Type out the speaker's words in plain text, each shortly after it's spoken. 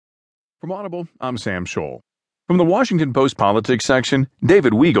From Audible, I'm Sam Scholl. From the Washington Post Politics section,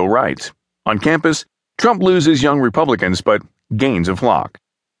 David Weigel writes, on campus, Trump loses young Republicans but gains a flock.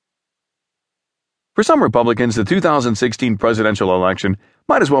 For some Republicans, the 2016 presidential election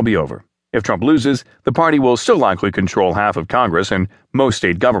might as well be over. If Trump loses, the party will still likely control half of Congress and most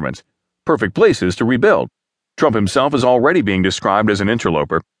state governments. Perfect places to rebuild. Trump himself is already being described as an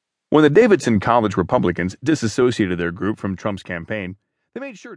interloper. When the Davidson College Republicans disassociated their group from Trump's campaign, they made sure